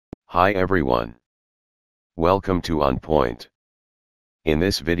Hi everyone. Welcome to On Point. In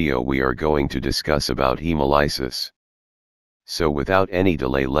this video we are going to discuss about hemolysis. So without any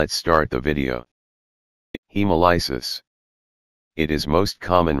delay let's start the video. Hemolysis. It is most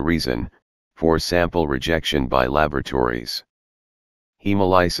common reason for sample rejection by laboratories.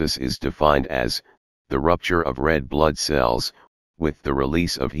 Hemolysis is defined as the rupture of red blood cells with the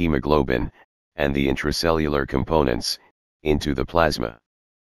release of hemoglobin and the intracellular components into the plasma.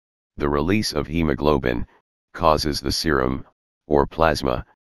 The release of hemoglobin causes the serum, or plasma,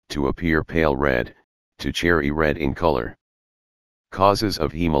 to appear pale red to cherry red in color. Causes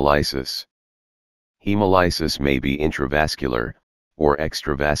of hemolysis. Hemolysis may be intravascular or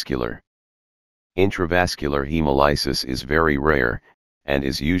extravascular. Intravascular hemolysis is very rare and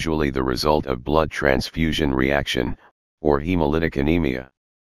is usually the result of blood transfusion reaction or hemolytic anemia.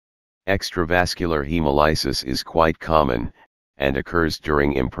 Extravascular hemolysis is quite common and occurs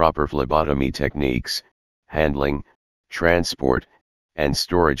during improper phlebotomy techniques, handling, transport, and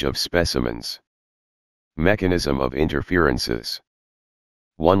storage of specimens. Mechanism of interferences.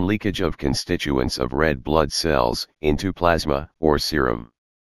 1. Leakage of constituents of red blood cells into plasma or serum.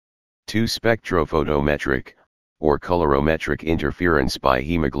 2. Spectrophotometric or colorimetric interference by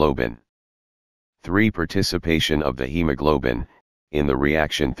hemoglobin. 3. Participation of the hemoglobin in the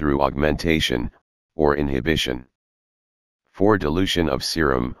reaction through augmentation or inhibition. 4. Dilution of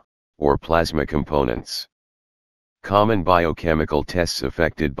serum or plasma components. Common biochemical tests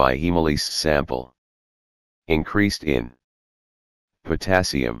affected by Hemolyse sample. Increased in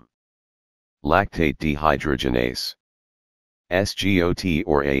potassium, lactate dehydrogenase, SGOT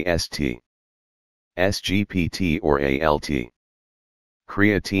or AST, SGPT or ALT,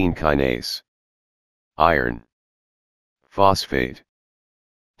 creatine kinase, iron, phosphate,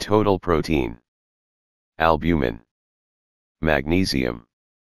 total protein, albumin, magnesium,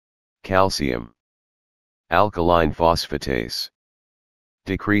 calcium, alkaline phosphatase.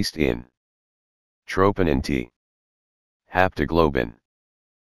 Decreased in troponin T, haptoglobin,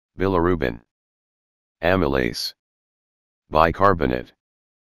 bilirubin, amylase, bicarbonate.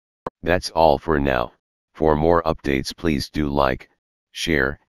 That's all for now. For more updates please do like,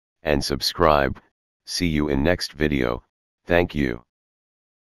 share, and subscribe. See you in next video. Thank you.